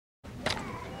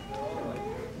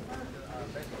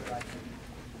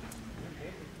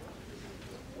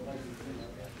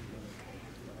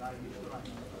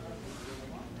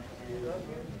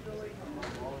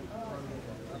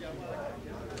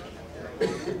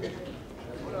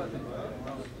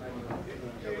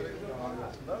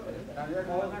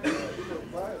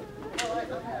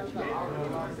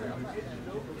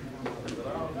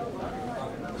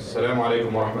السلام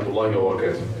عليكم ورحمة الله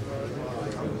وبركاته.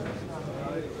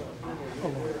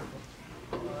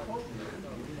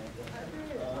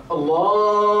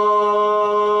 الله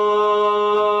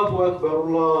أكبر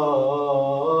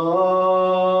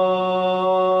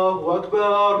الله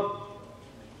أكبر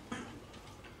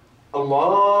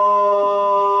الله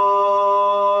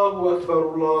أكبر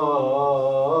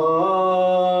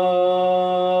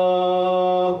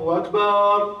الله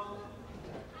أكبر.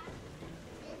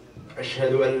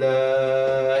 أشهد أن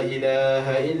لا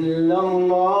إله إلا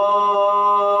الله.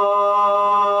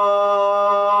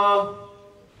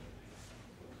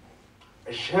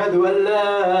 أشهد أن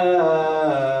لا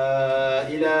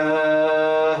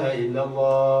إله إلا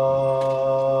الله.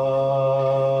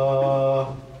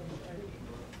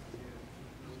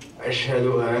 أشهد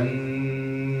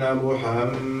أن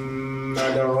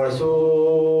محمدا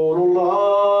رسول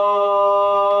الله.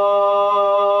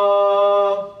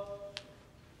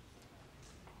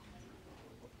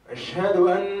 أشهد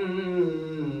أن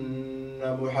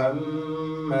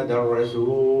محمدا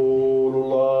رسول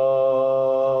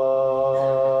الله.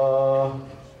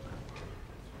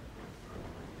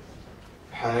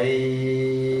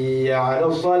 حي على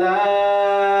الصلاة.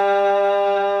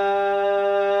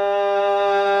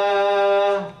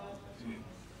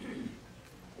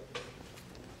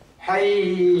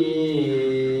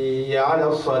 حي على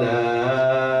الصلاة.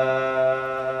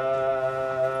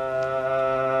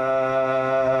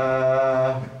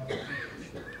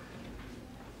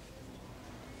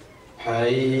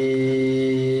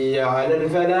 حي على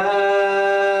الفلاح.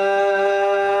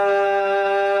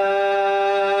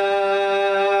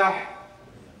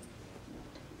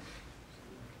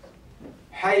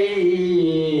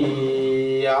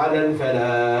 حي على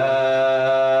الفلاح.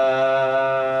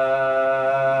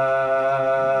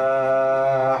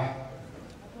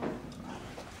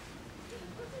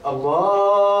 الله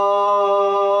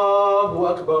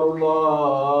أكبر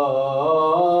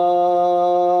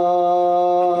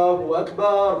الله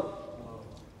أكبر.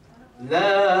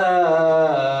 لا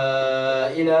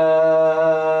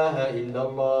إله إلا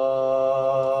الله.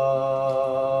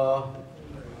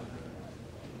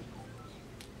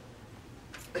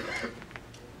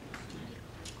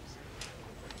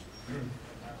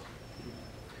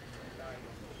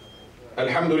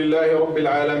 الحمد لله رب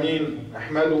العالمين،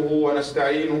 نحمده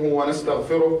ونستعينه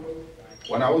ونستغفره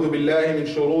ونعوذ بالله من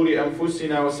شرور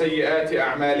أنفسنا وسيئات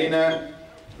أعمالنا.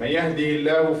 من يهده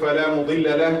الله فلا مضل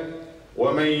له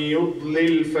ومن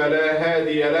يضلل فلا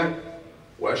هادي له،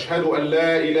 وأشهد أن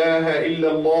لا إله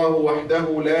إلا الله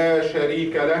وحده لا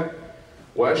شريك له،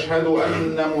 وأشهد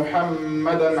أن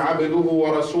محمدا عبده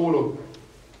ورسوله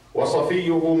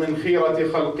وصفيه من خيرة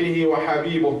خلقه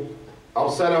وحبيبه،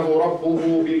 أرسله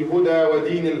ربه بالهدى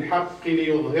ودين الحق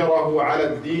ليظهره على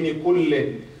الدين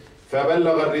كله،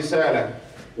 فبلغ الرسالة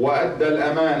وأدى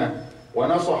الأمانة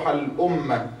ونصح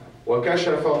الأمة،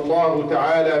 وكشف الله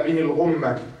تعالى به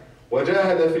الغمة،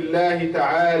 وجاهد في الله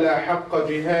تعالى حق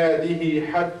جهاده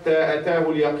حتى أتاه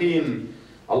اليقين.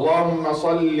 اللهم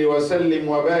صل وسلم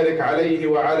وبارك عليه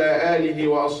وعلى آله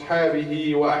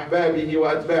وأصحابه وأحبابه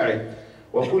وأتباعه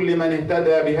وكل من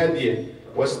اهتدى بهديه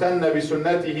واستنى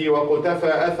بسنته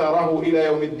وقتفى أثره إلى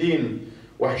يوم الدين.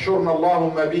 واحشرنا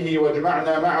اللهم به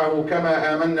واجمعنا معه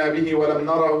كما آمنا به ولم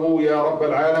نره يا رب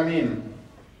العالمين.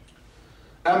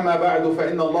 أما بعد،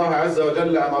 فإن الله عز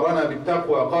وجل أمرنا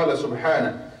بالتقوى. قال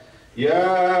سبحانه: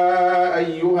 يا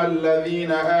أيها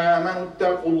الذين آمنوا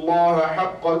اتقوا الله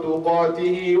حق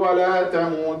تقاته ولا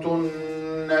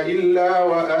تموتن إلا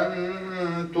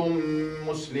وأنتم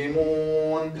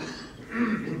مسلمون.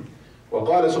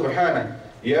 وقال سبحانه: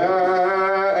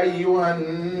 يا أيها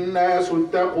الناس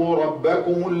اتقوا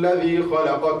ربكم الذي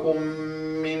خلقكم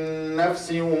من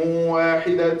نفس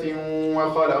واحدة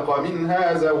وخلق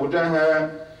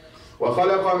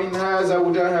منها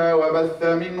زوجها وبث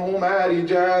منهما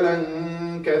رجالا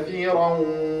كثيرا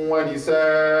ونساء،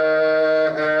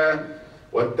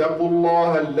 واتقوا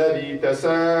الله الذي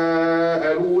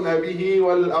تساءلون به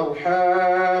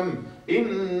والأرحام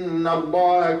إن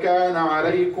الله كان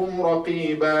عليكم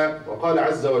رقيبا. وقال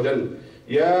عز وجل: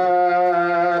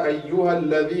 يا أيها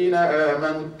الذين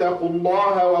آمنوا اتقوا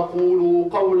الله وقولوا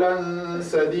قولا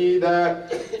سديدا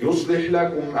يصلح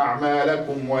لكم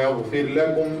أعمالكم ويغفر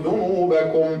لكم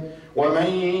ذنوبكم ومن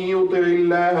يطع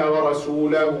الله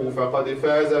ورسوله فقد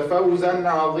فاز فوزا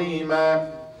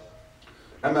عظيما.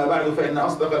 أما بعد، فإن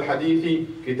أصدق الحديث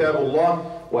كتاب الله،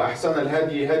 وأحسن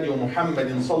الهدي هدي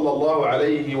محمد صلى الله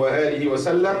عليه وآله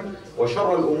وسلم،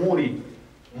 وشر الأمور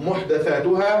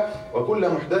محدثاتها وكل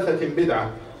محدثة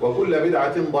بدعة وكل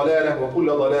بدعة ضلالة وكل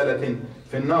ضلالة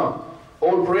في النار.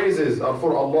 All praises are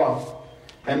for Allah,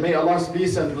 and may Allah's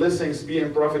peace and blessings be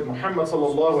in Prophet Muhammad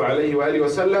sallallahu alayhi wa alihi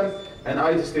wasallam. And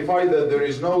I testify that there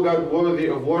is no God worthy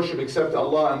of worship except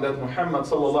Allah, and that Muhammad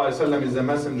sallallahu alayhi wa sallam is the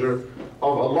messenger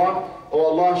of Allah. O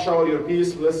Allah, shower your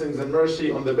peace, blessings and mercy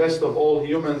on the best of all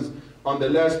humans, on the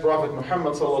last Prophet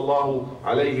Muhammad sallallahu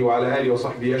alayhi wa alihi wa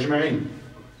sahbihi ajma'in.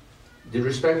 The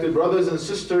respected brothers and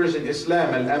sisters in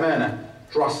Islam, al-amanah,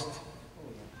 trust.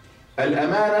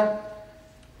 Al-amanah,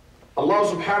 Allah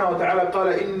subhanahu wa ta'ala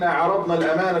قال إنا عرضنا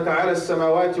الأمانة على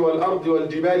السماوات والأرض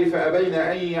والجبال فأبين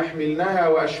أن يحملنها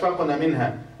وأشفقن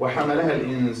منها وحملها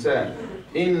الإنسان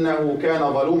إنه كان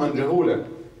ظلوما جهولا.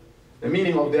 The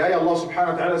meaning of the ayah, Allah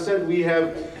subhanahu wa ta'ala said, we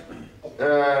have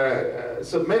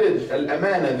submitted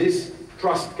al-amana, this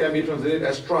trust can be translated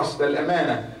as trust,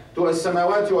 al-amana, to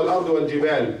as-samawati wal-ardi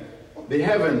wal-jibal, the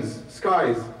heavens,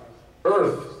 skies,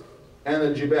 earth, and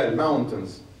the jibal,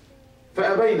 mountains.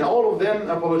 فَأَبَيْنَ, all of them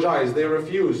apologized, they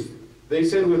refused. They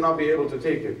said we will not be able to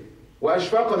take it.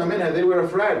 وَأَشْفَقْنَ مِنْهَا, they were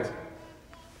afraid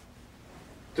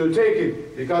to take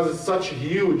it because it's such a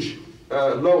huge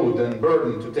load and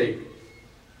burden to take.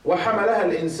 وَحَمَلَهَا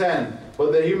الْإِنسَانِ,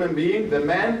 but the human being, the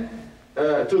man,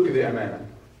 took the amana.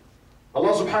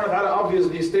 Allah subhanahu wa ta'ala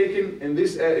obviously is talking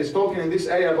in this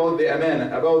ayah about the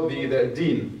amana, about the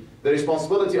deen, the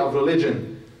responsibility of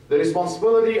religion, the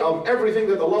responsibility of everything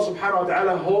that Allah subhanahu wa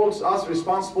ta'ala holds us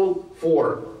responsible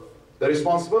for. The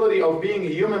responsibility of being a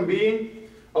human being,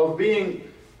 of being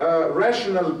a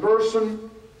rational person,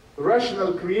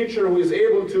 rational creature who is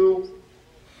able to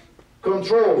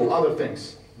control other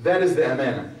things. That is the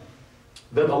amana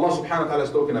that Allah subhanahu wa ta'ala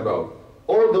is talking about.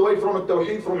 All the way from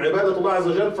al-tawheed, from ibadatullah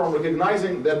azza jal, from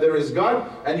recognizing that there is God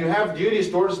and you have duties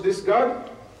towards this God,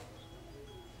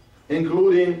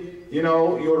 including,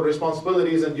 your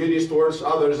responsibilities and duties towards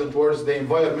others and towards the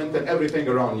environment and everything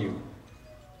around you.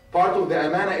 Part of the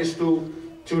amana is to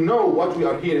know what we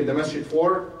are here in the masjid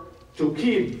for, to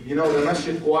keep, the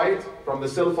masjid quiet from the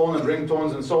cell phone and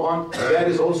ringtones and so on. That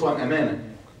is also an amana.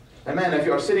 Amana, if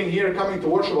you are sitting here coming to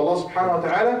worship Allah subhanahu wa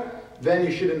ta'ala, then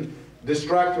you shouldn't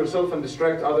distract yourself and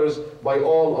distract others by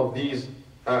all of these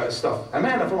stuff.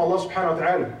 Amana from Allah subhanahu wa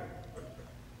ta'ala.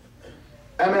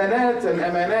 Amanat and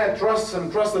amanat, trusts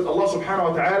and trust that Allah subhanahu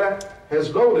wa ta'ala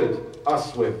has loaded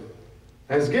us with,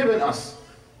 has given us.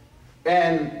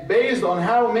 And based on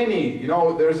how many,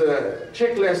 there's a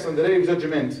checklist on the Day of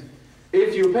Judgment.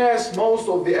 If you pass most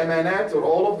of the amanat or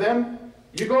all of them,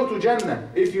 you go to Jannah.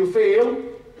 If you fail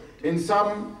in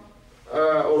some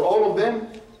or all of them,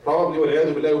 probably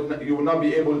you will not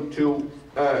be able to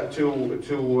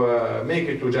make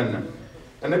it to Jannah.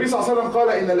 النبي صلى الله عليه وسلم قال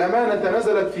إن الأمانة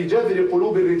نزلت في جذر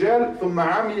قلوب الرجال ثم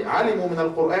علموا من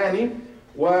القرآن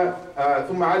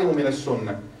ثم علموا من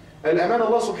السنة. Al-Aman,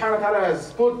 Allah subhanahu wa ta'ala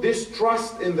has put this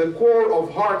trust in the core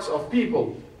of hearts of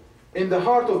people. In the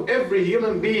heart of every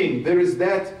human being, there is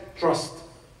that trust.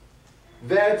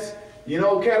 That,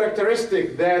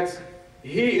 characteristic that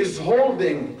he is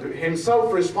holding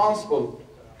himself responsible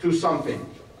to something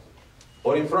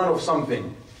or in front of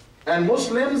something. And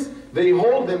Muslims, they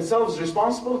hold themselves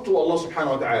responsible to Allah subhanahu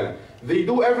wa ta'ala. They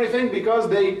do everything because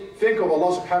they think of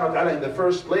Allah subhanahu wa ta'ala in the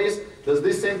first place. Does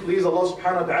this thing please Allah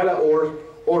subhanahu wa ta'ala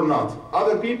or not?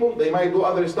 Other people, they might do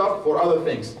other stuff for other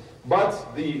things.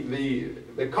 But the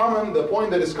point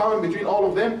that is common between all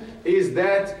of them is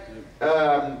that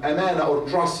amana or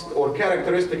trust or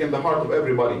characteristic in the heart of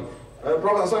everybody.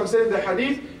 Prophet ﷺ said in the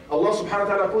hadith, Allah subhanahu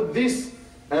wa ta'ala put this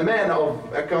amana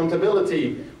of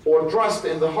accountability or trust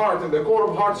in the heart, in the core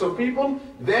of hearts of people.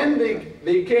 Then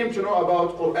they came to know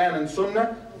about Quran and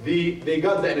Sunnah. They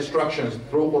got the instructions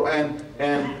through Quran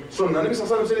and Sunnah. Nabi sallallahu alayhi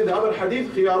wa sallam said in the other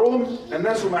hadith, خِيَارُهُمْ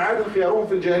النَّاسُ مَعَادٍ خِيَارُهُمْ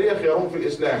فِي الْجَاهِلِيَّةِ خِيَارُهُمْ فِي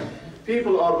الْإِسْلَامِ.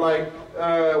 People are like,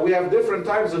 we have different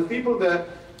types of people. The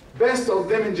best of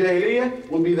them in Jahiliyyah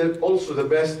will be also the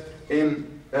best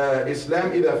in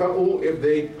Islam, إِذَا فَقُهُ, if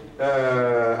they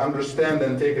understand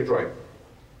and take it right.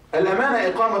 Al-amana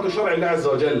iqamatu shar'i Allah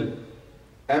azza wa jal.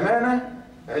 Amana,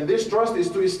 and this trust is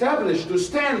to establish, to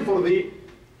stand for the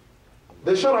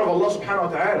shara of Allah subhanahu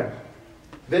wa ta'ala.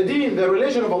 The deen, the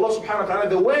religion of Allah subhanahu wa ta'ala,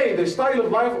 the way, the style of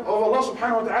life of Allah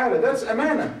subhanahu wa ta'ala. That's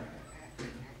amana.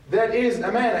 That is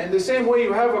amana. In the same way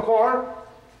you have a car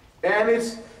and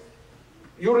it's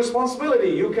your responsibility.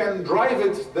 You can drive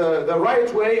it the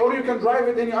right way or you can drive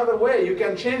it any other way. You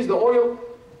can change the oil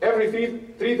every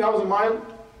 3,000 miles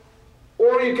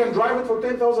or you can drive it for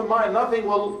 10,000 miles. Nothing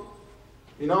will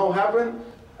happen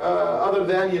other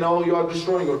than, you are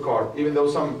destroying your car. Even though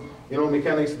some,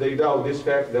 mechanics, they doubt this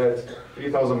fact that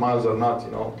 3,000 miles are not,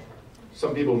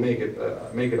 Some people make it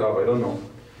up, I don't know.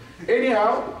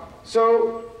 Anyhow,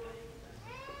 so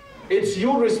it's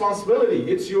your responsibility.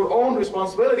 It's your own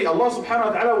responsibility. Allah subhanahu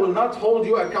wa ta'ala will not hold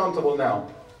you accountable now.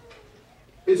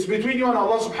 It's between you and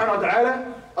Allah subhanahu wa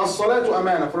ta'ala. As-salatu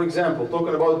amanah, for example,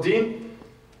 talking about deen.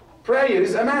 Prayer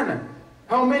is amanah.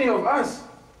 How many of us,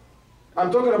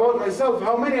 I'm talking about myself,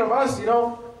 how many of us,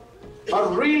 are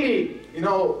really,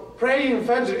 praying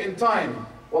Fajr in time?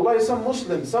 Wallahi, some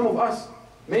Muslims, some of us,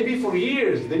 maybe for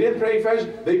years, they didn't pray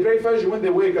Fajr. They pray Fajr when they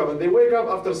wake up, and they wake up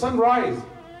after sunrise.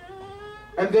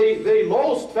 And they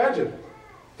lost Fajr.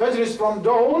 Fajr is from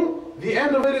dawn, the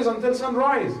end of it is until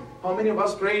sunrise. How many of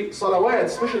us pray salawat,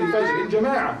 especially Fajr, in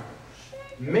Jama'ah?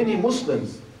 Many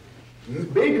Muslims,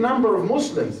 big number of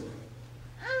Muslims,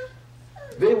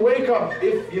 they wake up,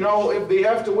 if they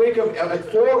have to wake up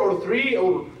at 4 or 3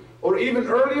 or even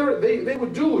earlier, they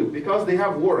would do it because they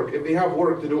have work, if they have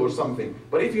work to do or something.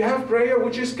 But if you have prayer,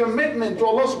 which is commitment to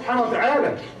Allah subhanahu wa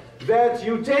ta'ala, that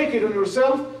you take it on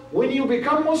yourself when you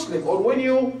become Muslim or when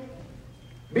you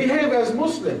behave as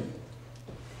Muslim.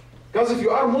 Because if you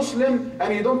are Muslim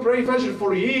and you don't pray Fajr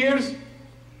for years,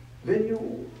 then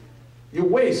you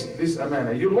waste this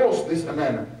amanah, you lost this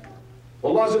amanah.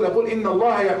 Allah Azza wa Jalla يقول إن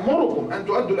الله يأمركم أن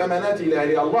تؤدوا الأمانات إلى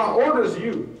أهلها. Allah orders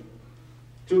you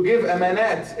to give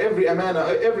amanat,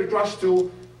 every trust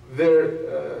to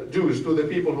their dues, to the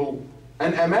people who,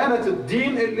 and amanat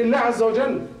ad-din lillah Azza wa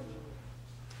Jalla.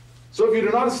 So if you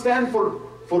do not stand for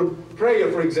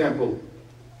prayer, for example,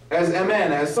 as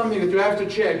amanah, as something that you have to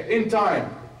check in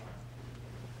time.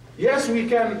 Yes, we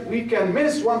can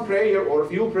miss one prayer or a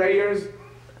few prayers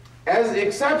as an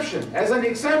exception,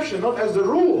 not as the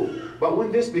rule. But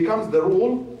when this becomes the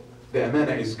rule, the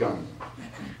amanah is gone.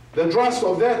 The trust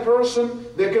of that person,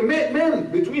 the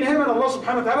commitment between him and Allah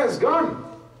subhanahu wa ta'ala is gone.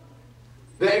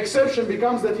 The exception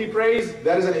becomes that he prays,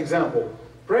 that is an example.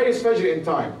 Prays Fajr in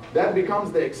time, that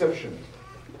becomes the exception.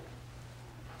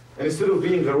 And instead of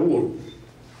being the rule.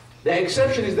 The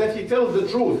exception is that he tells the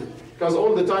truth, because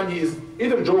all the time he is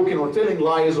either joking or telling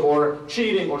lies or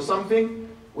cheating or something.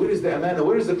 Where is the amanah?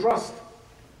 Where is the trust?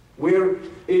 Where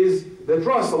is the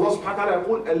trust? Allah subhanahu wa ta'ala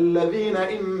يقول الذين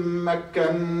إن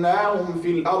مكناهم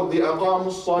في الأرض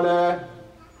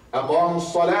أقاموا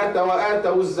الصلاة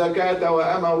وآتوا الزكاة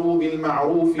وأمروا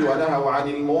بالمعروف ونهوا عن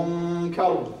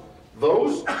المنكر.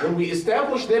 Those, when we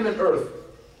establish them in earth,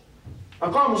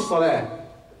 أقاموا الصلاة.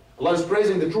 Allah is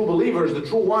praising the true believers, the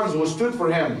true ones who stood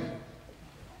for Him.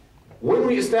 When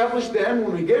we establish them,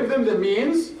 when we give them the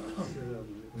means,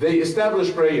 they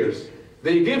establish prayers.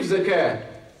 They give zakah.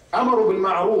 أمروا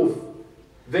بالمعروف.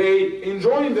 They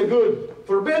enjoin the good,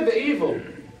 forbid the evil.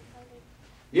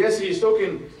 Yes, he is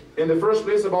talking in the first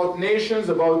place about nations,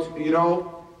 about,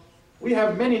 we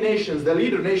have many nations. The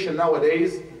leader nation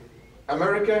nowadays,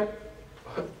 America,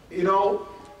 they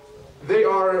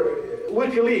are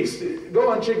WikiLeaks.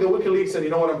 Go and check the WikiLeaks and you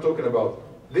know what I'm talking about.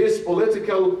 This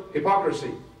political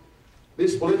hypocrisy.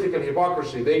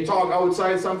 They talk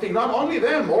outside something, not only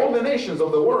them, all the nations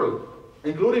of the world,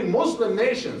 including Muslim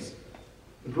nations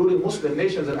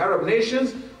and Arab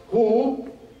nations who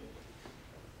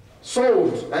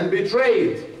sold and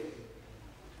betrayed,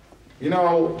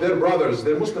 their brothers,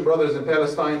 their Muslim brothers in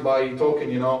Palestine by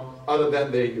talking, other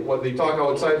than what they talk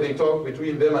outside, they talk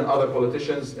between them and other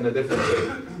politicians in a different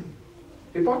way.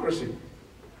 Hypocrisy.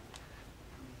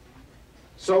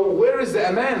 So where is the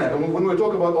amanah when we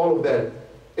talk about all of that?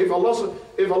 If Allah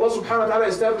subhanahu wa ta'ala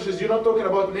establishes, you're not talking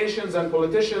about nations and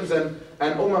politicians and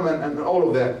ummah and all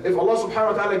of that. If Allah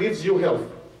subhanahu wa ta'ala gives you health,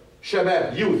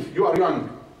 shabab, youth, you are young,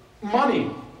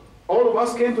 money. All of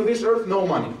us came to this earth, no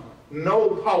money,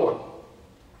 no power.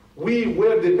 We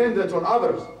were dependent on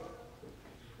others.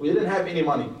 We didn't have any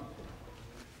money.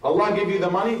 Allah give you the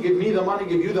money, give me the money,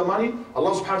 give you the money.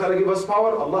 Allah subhanahu wa ta'ala give us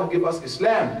power, Allah give us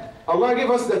Islam. Allah give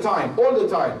us the time, all the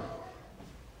time.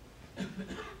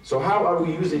 So how are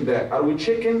we using that? Are we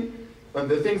checking on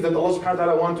the things that Allah subhanahu wa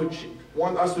ta'ala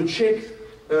want us to check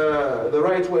the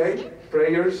right way?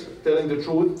 Prayers, telling the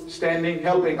truth, standing,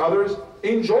 helping others.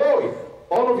 Enjoy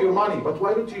all of your money, but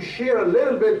why don't you share a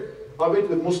little bit of it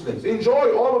with Muslims?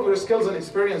 Enjoy all of your skills and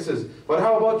experiences, but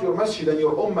how about your masjid and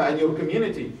your ummah and your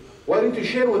community? Why don't you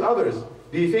share with others?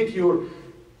 Do you think you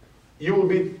will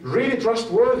be really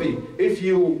trustworthy if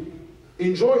you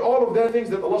enjoy all of the things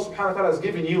that Allah subhanahu wa ta'ala has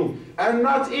given you and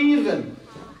not even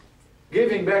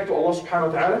giving back to Allah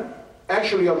subhanahu wa ta'ala?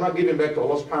 Actually, you are not giving back to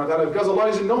Allah subhanahu wa ta'ala because Allah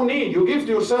is in no need. You give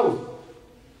to yourself.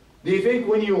 Do you think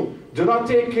when you do not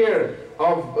take care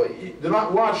of, do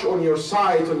not watch on your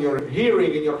sight, on your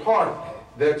hearing, in your heart,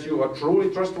 that you are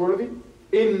truly trustworthy?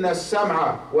 إِنَّ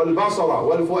السَّمْعَ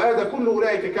وَالْبَصَرَ وَالْفُؤَادَ كُلُّ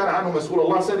أُولَٰئِكَ كَانَ عَنْهُ مَسْئُولًا.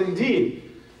 Allah said, indeed,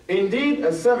 Indeed,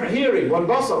 السمع, hearing,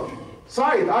 والبصر,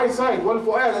 sight, eyesight,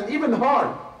 والفؤاد, and even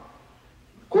heart.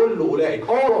 كل أولئك,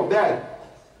 all of that,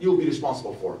 you'll be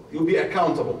responsible for. You'll be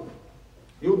accountable.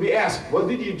 You'll be asked, what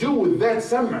did you do with that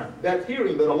sam'a, that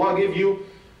hearing that Allah gave you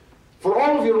for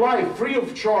all of your life, free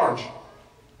of charge?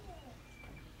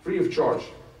 Free of charge.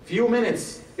 Few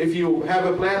minutes, if you have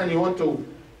a plan and you want to,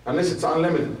 unless it's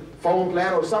unlimited, phone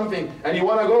plan or something, and you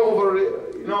want to go over,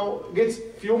 get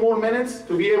few more minutes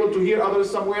to be able to hear others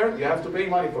somewhere, you have to pay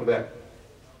money for that.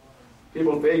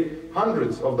 People pay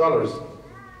hundreds of dollars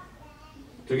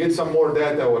to get some more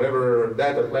data, whatever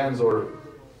data plans, or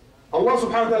Allah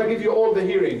subhanahu wa ta'ala gives you all the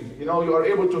hearing. You are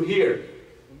able to hear.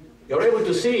 You're able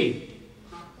to see.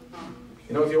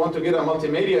 If you want to get a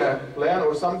multimedia plan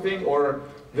or something, or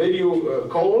video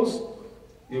calls,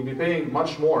 you'll be paying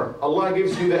much more. Allah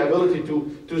gives you the ability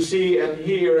to see and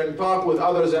hear and talk with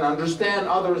others and understand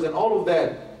others and all of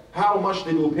that. How much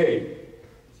did you pay?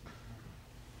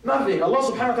 Nothing. Allah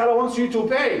subhanahu wa ta'ala wants you to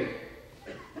pay.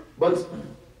 But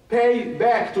pay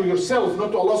back to yourself,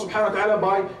 not to Allah subhanahu wa ta'ala,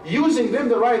 by using them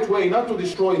the right way, not to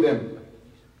destroy them.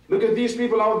 Look at these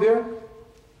people out there.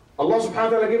 Allah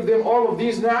subhanahu wa ta'ala gives them all of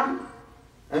these ni'am,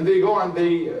 and they go and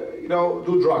they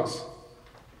do drugs.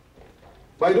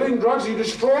 By doing drugs, you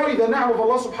destroy the ni'am of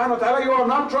Allah subhanahu wa ta'ala. You are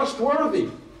not trustworthy.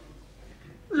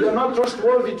 You are not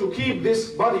trustworthy to keep this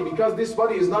body, because this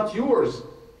body is not yours.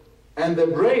 And the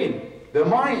brain, the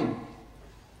mind,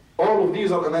 all of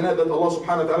these are amanah that Allah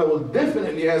subhanahu wa ta'ala will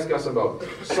definitely ask us about.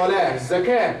 Salah,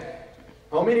 zakah.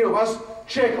 How many of us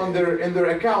check in their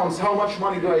accounts, how much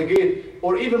money do I get?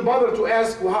 Or even bother to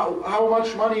ask how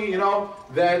much money,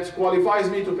 that qualifies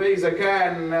me to pay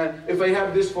zakah, and if I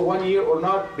have this for 1 year or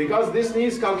not. Because this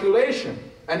needs calculation.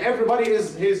 And everybody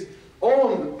is his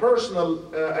own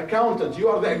personal accountant. You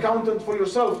are the accountant for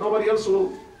yourself. Nobody else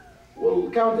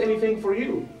will count anything for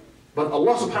you. But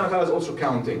Allah subhanahu wa ta'ala is also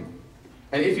counting.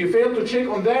 And if you fail to check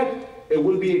on that, it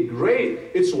will be great.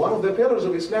 It's one of the pillars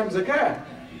of Islam, zakah.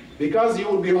 Because you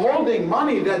will be holding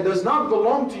money that does not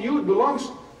belong to you, it belongs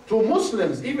to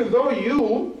Muslims, even though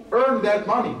you earn that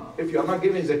money. If you are not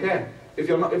giving zakah, if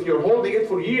you're holding it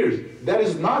for years, that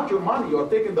is not your money. You are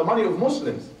taking the money of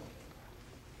Muslims.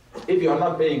 If you are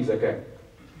not paying zakah,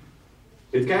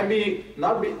 it can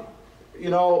not be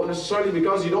necessarily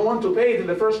because you don't want to pay it in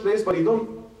the first place, but you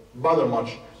don't bother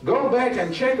much. Go back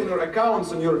and check on your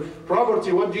accounts and your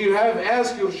property. What do you have?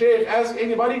 Ask your sheikh, ask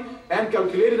anybody, and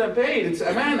calculate it and pay it. It's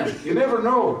amanah. You never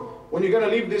know when you're going to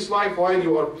leave this life while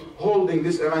you are holding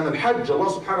this amanah. Al-Hajj, Allah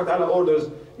subhanahu wa ta'ala orders,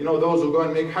 those who go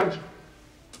and make Hajj,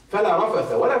 فَلَا رَفَثَ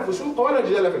وَلَا فُسُوقَ وَلَا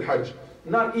جِدَالَ فِي الْحَجِّ.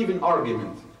 Not even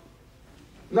argument.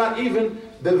 Not even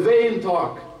the vain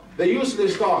talk, the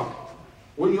useless talk.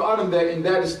 When you are in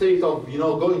that state of,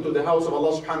 going to the house of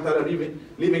Allah subhanahu wa ta'ala,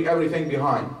 leaving everything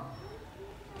behind.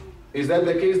 Is that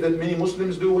the case that many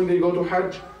Muslims do when they go to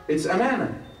Hajj? It's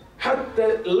amanah.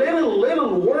 Hatta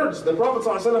little words. The Prophet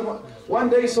ﷺ one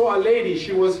day saw a lady,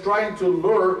 she was trying to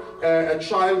lure a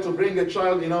child, to bring a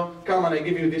child, come and I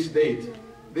give you this date.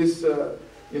 This,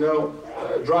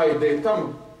 dry date,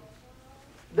 come.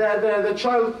 The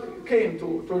child came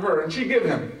to her and she gave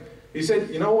him. He said,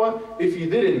 you know what? If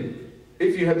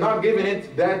you had not given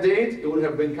it that date, it would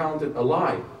have been counted a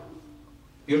lie.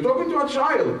 You're talking to a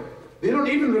child. They don't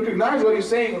even recognize what you're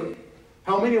saying.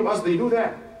 How many of us, they do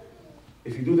that?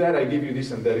 If you do that, I give you this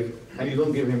and that, and you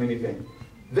don't give him anything.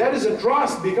 That is a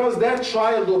trust, because that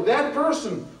child or that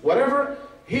person, whatever,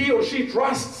 he or she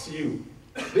trusts you.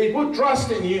 They put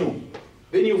trust in you.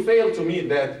 Then you fail to meet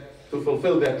that, to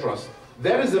fulfill that trust.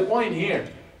 That is the point here.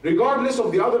 Regardless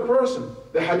of the other person.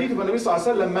 The hadith of the Nabi sallallahu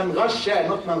alayhi wa sallam, man ghasha,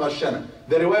 not man ghashana.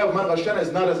 The riwayah of man ghashana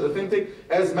is not as authentic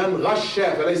as man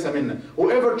ghasha, falaysa minna.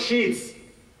 Whoever cheats,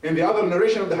 in the other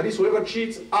narration of the hadith, whoever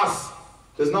cheats us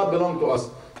does not belong to us.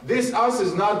 This us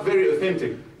is not very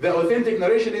authentic. The authentic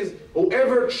narration is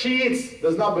whoever cheats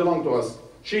does not belong to us.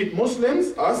 Cheat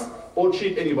Muslims, us, or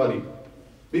cheat anybody.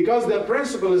 Because the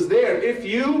principle is there. If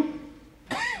you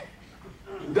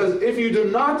do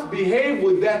not behave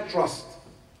with that trust,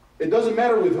 it doesn't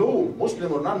matter with whom,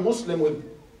 Muslim or non-Muslim,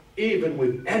 even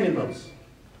with animals.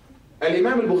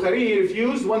 Imam al-Bukhari, he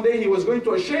refused. One day he was going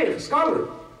to a sheikh, scholar,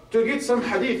 to get some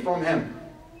hadith from him.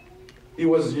 He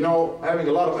was, having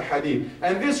a lot of hadith.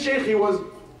 And this sheikh, he was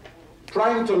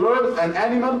trying to lure an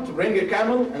animal, to bring a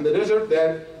camel in the desert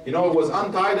that, it was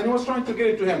untied, and he was trying to get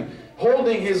it to him.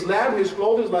 Holding his lab, his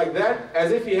clothes like that,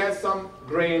 as if he had some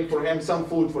grain for him, some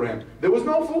food for him. There was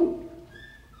no food.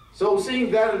 So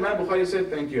seeing that, Imam Bukhari said,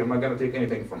 thank you, I'm not going to take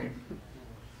anything from you.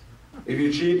 If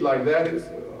you cheat like that, you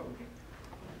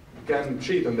can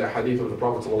cheat on the hadith of the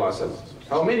Prophet ﷺ.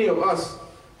 How many of us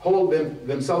hold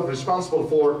themselves responsible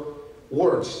for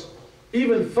words,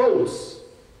 even thoughts,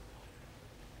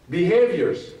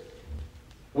 behaviors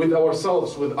with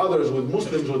ourselves, with others, with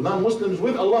Muslims, with non-Muslims,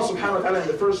 with Allah subhanahu wa ta'ala in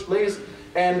the first place,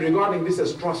 and regarding this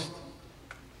as trust.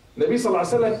 Nabi sallallahu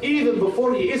alaihi wasallam, even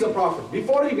before he is a prophet,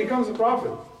 before he becomes a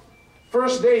prophet,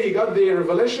 first day he got the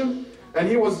revelation, and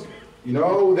he was,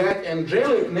 that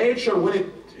angelic nature, when it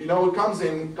comes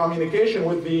in communication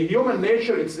with the human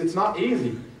nature, it's not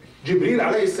easy. Jibreel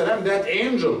alayhi salam, that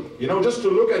angel, just to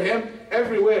look at him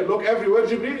everywhere, look everywhere,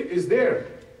 Jibreel is there.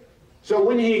 So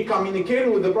when he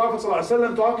communicated with the Prophet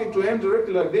ﷺ, talking to him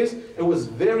directly like this, it was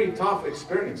very tough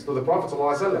experience to the Prophet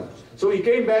ﷺ. So he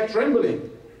came back trembling.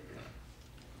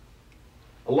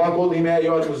 Allah called him, Ya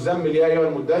ayyuhal muzammil, Ya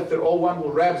ayyuhal muddathir, O one who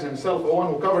wraps himself, O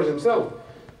one who covers himself.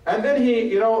 And then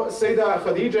he, Sayyidah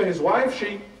Khadija, his wife,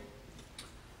 she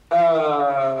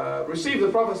received the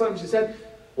Prophet ﷺ, she said,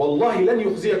 Wallahi lan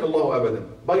yukhziyaka Allahu abadan.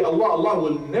 By Allah, Allah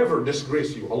will never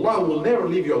disgrace you. Allah will never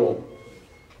leave you alone.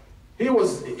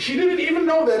 She didn't even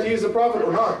know that he is a prophet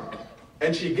or not.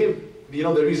 And she gave, the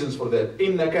reasons for that.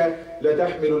 إِنَّكَ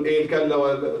لَتَحْمِلُ الْإِيلْ كَلَّ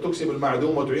وَتُكْسِبُ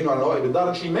الْمَعْدُومَ وَتُعِينُ عَلَى نَوَائِبِ الدَّارِ.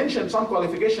 And she mentioned some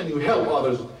qualification. You help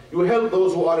others. You help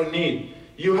those who are in need.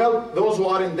 You help those who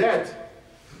are in debt.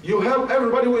 You help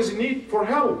everybody who is in need for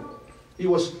help. He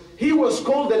was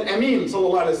called Al-Amin,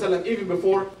 sallallahu alayhi wa sallam, even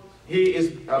before he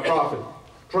is a prophet.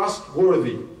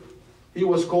 Trustworthy. He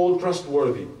was called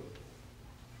trustworthy.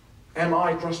 Am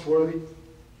I trustworthy?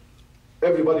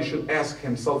 Everybody should ask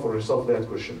himself or herself that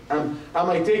question. Am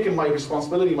I taking my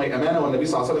responsibility, my amanah? When Nabi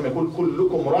sallallahu alayhi wa sallam يقول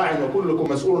كلكم راع وكلكم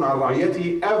مسؤول عن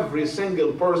رعيته. Every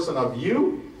single person of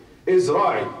you is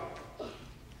ra'i.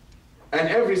 And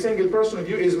every single person of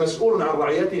you is مسؤول عن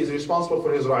رعيته, is responsible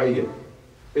for his ra'iyah.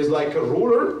 Is like a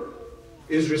ruler,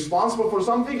 is responsible for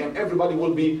something, and everybody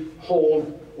will be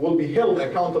held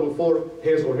accountable for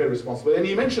his or her responsibility. And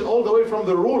he mentioned all the way from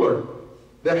the ruler,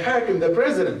 the hakim, the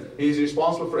president, he is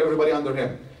responsible for everybody under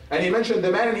him. And he mentioned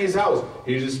the man in his house,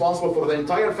 he is responsible for the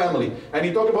entire family. And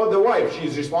he talked about the wife, she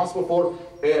is responsible for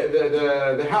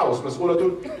the house.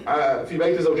 مسؤولة في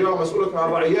بيت زوجها ومسؤولة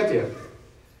عن رعيتها.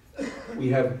 We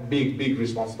have big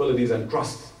responsibilities and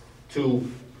trusts to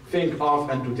think of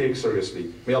and to take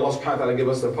seriously. May Allah subhanahu wa ta'ala give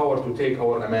us the power to take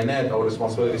our amanat, our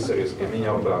responsibilities seriously. Ameen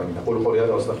ya Rabbil Alameen. أقول قولي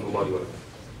هذا وأستغفر الله لي ولكم.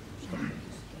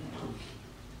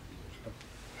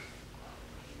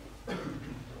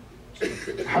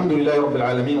 الحمد لله رب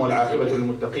العالمين والعاقبة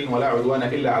للمتقين ولا عدوان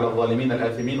إلا على الظالمين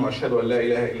الآثمين وأشهد أن لا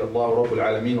إله إلا الله رب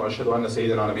العالمين وأشهد أن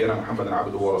سيدنا ونبينا محمدا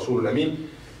عبده ورسوله الأمين.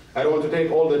 I don't want to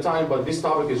take all the time, but this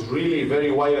topic is really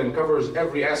very wide and covers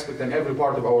every aspect and every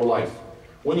part of our life.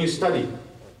 When you study,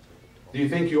 do you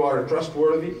think you are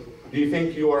trustworthy? Do you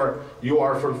think you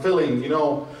are fulfilling?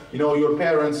 Your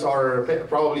parents are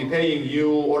probably paying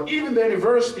you, or even the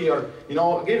university are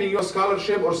giving you a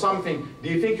scholarship or something. Do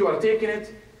you think you are taking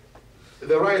it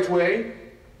the right way?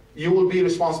 You will be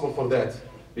responsible for that.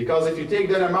 Because if you take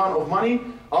that amount of money,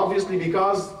 obviously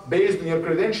because based on your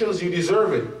credentials, you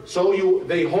deserve it. So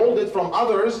they hold it from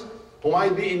others who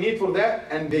might be in need for that,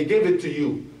 and they give it to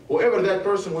you. Whoever that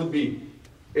person would be.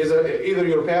 Either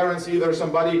your parents, either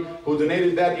somebody who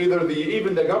donated that,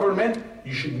 even the government.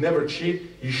 You should never cheat.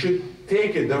 You should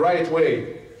take it the right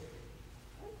way.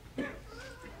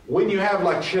 When you have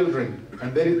like children,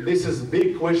 and this is a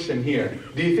big question here,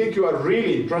 do you think you are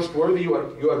really trustworthy? You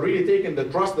are really taking the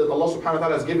trust that Allah subhanahu wa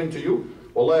ta'ala has given to you?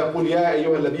 Allah يقول يا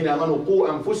أيها الذين آمنوا قوا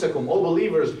أنفسكم. All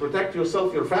believers, protect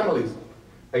yourself, your families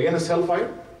against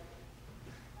hellfire.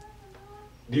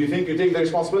 Do you think you take the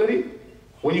responsibility?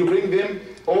 When you bring them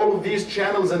all of these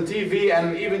channels and TV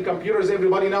and even computers,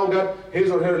 everybody now got his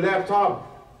or her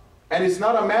laptop. And it's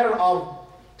not a matter of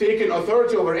taking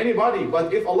authority over anybody,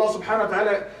 but if Allah subhanahu wa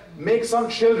ta'ala makes some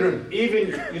children,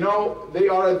 even, they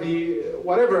are at the,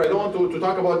 whatever, I don't want to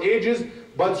talk about ages,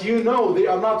 but they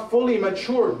are not fully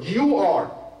mature. You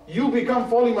are. You become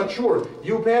fully mature.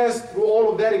 You pass through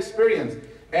all of that experience,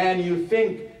 and you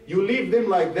think, you leave them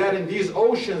like that in these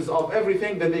oceans of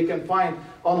everything that they can find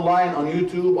online, on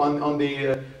YouTube, on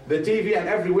the TV and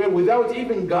everywhere without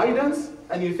even guidance,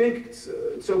 and you think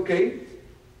it's okay.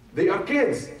 They are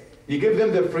kids. You give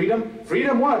them the freedom.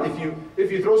 Freedom what?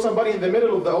 If you throw somebody in the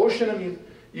middle of the ocean and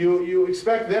you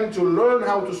expect them to learn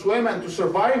how to swim and to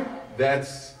survive, that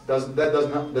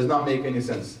does not make any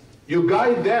sense. You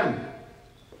guide them.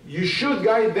 You should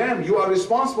guide them. You are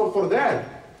responsible for that.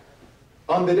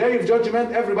 On the day of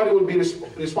judgment, everybody will be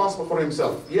responsible for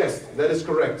himself. Yes, that is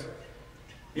correct.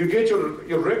 You get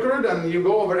your record and you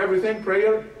go over everything,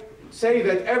 prayer, say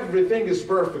that everything is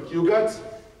perfect. You got,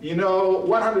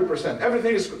 100%.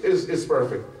 Everything is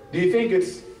perfect. Do you think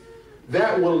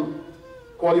that will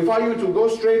qualify you to go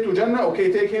straight to Jannah?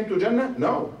 Okay, take him to Jannah?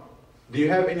 No. Do you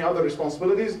have any other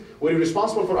responsibilities? Were you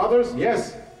responsible for others?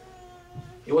 Yes.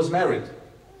 He was married.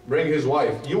 Bring his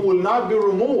wife. You will not be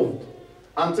removed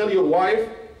until your wife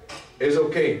is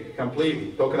okay,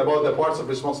 completely. Talking about the parts of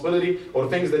responsibility or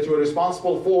things that you are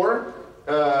responsible for,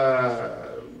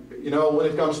 when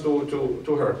it comes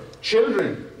to her. Children,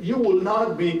 you will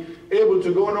not be able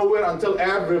to go nowhere until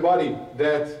everybody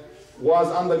that was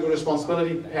under your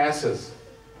responsibility passes.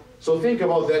 So think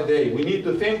about that day. We need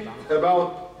to think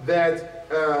about that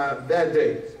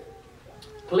day.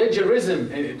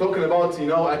 Plagiarism, and talking about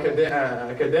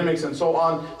academics and so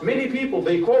on. Many people,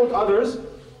 they quote others,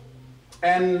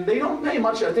 and they don't pay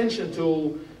much attention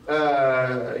to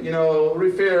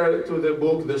refer to the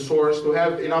book, the source, to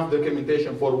have enough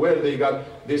documentation for where they got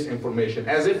this information,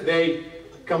 as if they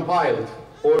compiled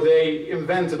or they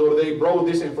invented or they brought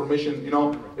this information.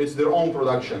 It's their own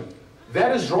production.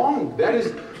 That is wrong.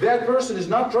 That person is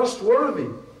not trustworthy.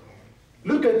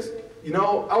 Look at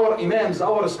our imams,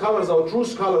 our scholars, our true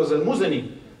scholars,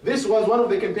 al-Muzani. This was one of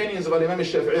the companions of Imam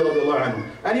al-Shafi'i radiallahu anhu.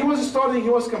 And he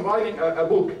was compiling a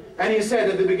book. And he said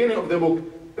at the beginning of the book,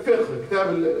 fiqh, kitab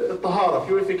al-tahara,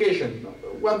 purification.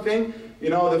 One thing,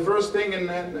 the first thing in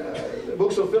the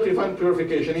books of fiqh, you find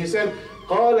purification. He said,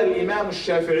 قال الإمام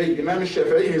الشافعي, Imam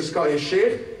al-Shafi'i, his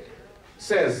sheikh,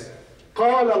 says,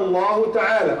 قال الله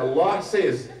تعالى, Allah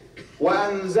says,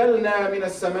 وأنزلنا من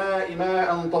السماء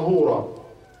ماء طهورا.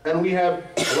 And we have,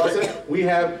 Allah said, we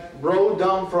have brought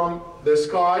down from the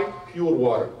sky pure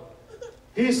water.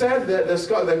 He said that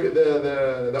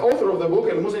the author of the book,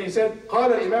 Al-Muzani, said,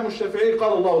 قال الإمام الشافعي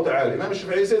قال الله تعالى. Imam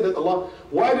al-Shafi'i said that Allah,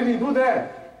 why did he do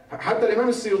that? حتى Imam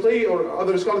al-Suyuti or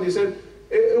other scholars, he said,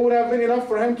 it would have been enough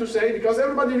for him to say, because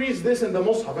everybody reads this in the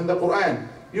Mus'haf, in the Quran.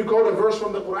 You quote a verse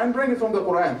from the Quran, bring it from the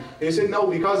Quran. He said no,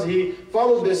 because he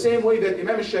followed the same way that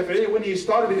Imam al-Shafi'i, when he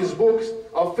started his books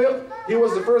of fiqh, he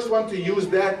was the first one to use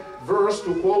that verse,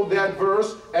 to quote that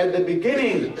verse at the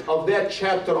beginning of that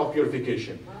chapter of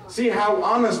purification. See how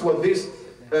honest was this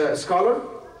scholar?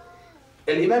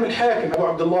 Imam al-Hakim, Abu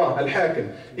Abdullah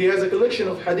al-Hakim, he has a collection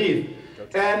of hadith.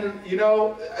 And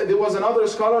there was another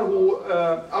scholar who,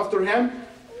 after him,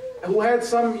 who had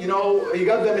some, he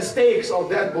got the mistakes of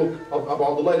that book of Abu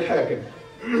Abdullah al-Hakim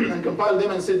and compiled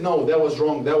them and said, no, that was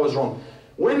wrong, that was wrong.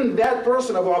 When that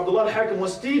person, Abu Abdullah al-Hakim,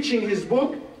 was teaching his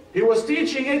book, he was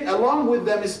teaching it along with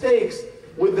the mistakes,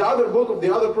 with the other book of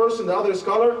the other person, the other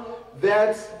scholar,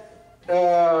 that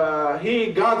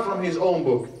he got from his own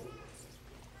book.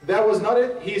 That was not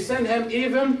it. He sent him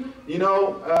even,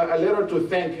 a letter to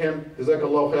thank him,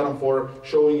 Jazakallahu khairan, for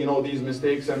showing, these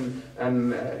mistakes and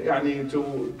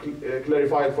to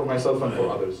clarify it for myself and for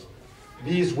others.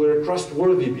 These were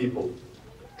trustworthy people.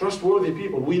 Trustworthy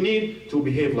people. We need to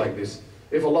behave like this.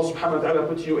 If Allah subhanahu wa ta'ala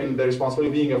put you in the responsibility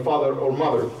of being a father or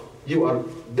mother, you are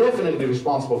definitely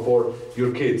responsible for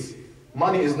your kids.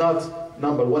 Money is not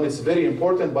number one. It's very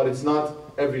important, but it's not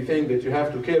everything that you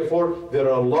have to care for. There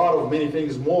are a lot of many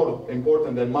things more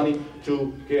important than money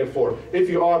to care for. If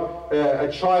you are a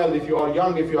child, if you are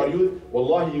young, if you are youth,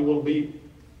 wallahi, you will be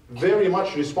very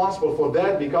much responsible for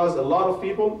that, because a lot of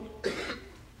people,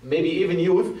 maybe even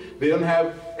youth, they don't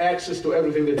have access to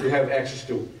everything that you have access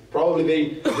to.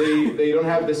 Probably they don't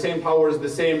have the same powers, the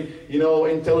same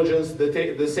intelligence,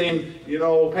 the same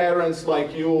parents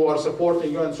like you are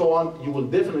supporting you and so on. You will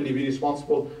definitely be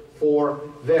responsible for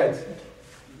that.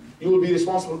 You will be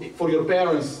responsible for your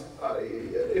parents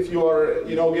if you are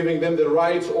giving them the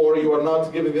rights, or you are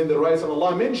not giving them the rights. And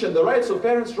Allah mentioned the rights of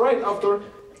parents right after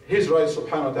His rights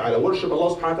subhanahu wa ta'ala. Worship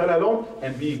Allah subhanahu wa ta'ala alone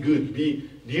and be good, be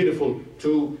beautiful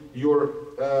to your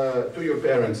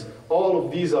parents. All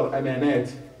of these are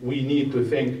amanat. We need to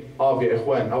think of, ya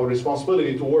ikhwan, our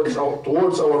responsibility towards our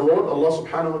Lord Allah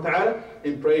subhanahu wa ta'ala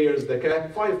in prayers,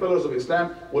 zakat. 5 pillars of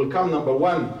Islam will come number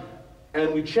 1.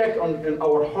 And we check in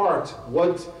our heart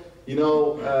what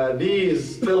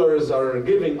these pillars are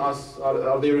giving us.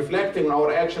 Are they reflecting on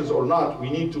our actions or not? We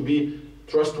need to be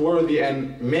trustworthy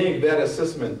and make that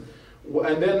assessment.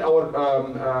 And then our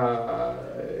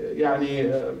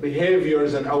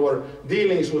behaviors and our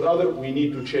dealings with others, we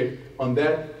need to check on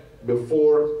that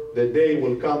before the day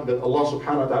will come that Allah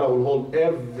subhanahu wa ta'ala will hold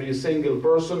every single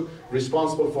person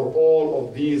responsible for all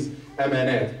of these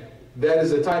amanat. That is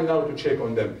the time now to check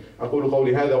on them. أقول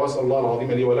قولي هذا وأسأل الله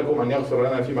العظيم لي ولكم أن يغفر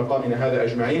لنا في مقامنا هذا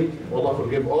أجمعين. Allah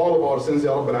forgive all of our sins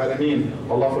يا رب العالمين.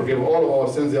 Allah forgive all of our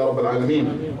sins يا رب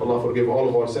العالمين. Allah forgive all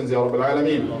of our sins يا رب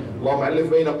العالمين. اللهم ألف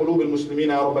بين قلوب المسلمين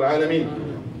يا رب العالمين.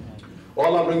 Oh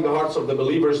Allah, bring the hearts of the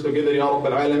believers together يا رب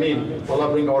العالمين. Oh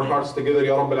Allah, bring our hearts together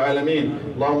يا رب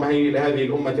العالمين. اللهم هيئ لهذه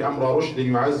الأمة أمر رشد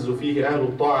يعز فيه أهل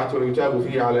الطاعة ويتاب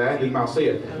فيه على أهل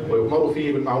المعصية ويؤمر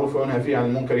فيه بالمعروف وينهى فيه عن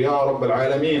المنكر يا رب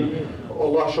العالمين.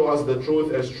 Allah, show us the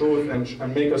truth as truth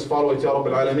and make us follow it يا رب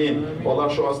العالمين. Allah,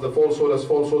 show us the falsehood as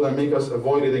falsehood and make us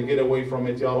avoid it and get away from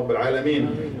it يا رب العالمين.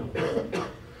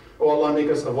 Oh Allah, make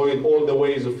us avoid all the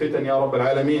ways of fitan يا رب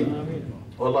العالمين.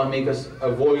 Oh Allah, make us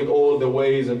avoid all the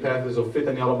ways and paths of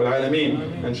fitan يا رب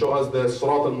العالمين, and show us the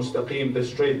صراط المستقيم, the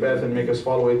straight path, and make us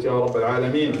follow it يا رب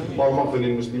العالمين. اللهم اغفر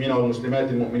للمسلمين والمسلمات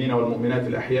المؤمنين والمؤمنات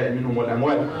الأحياء منهم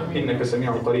والأموات إنك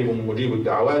سميع قريب مجيب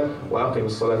الدعوات. وأقم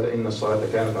الصلاة إن الصلاة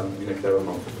كانت على المؤمنين كتابا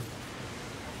موقوتا.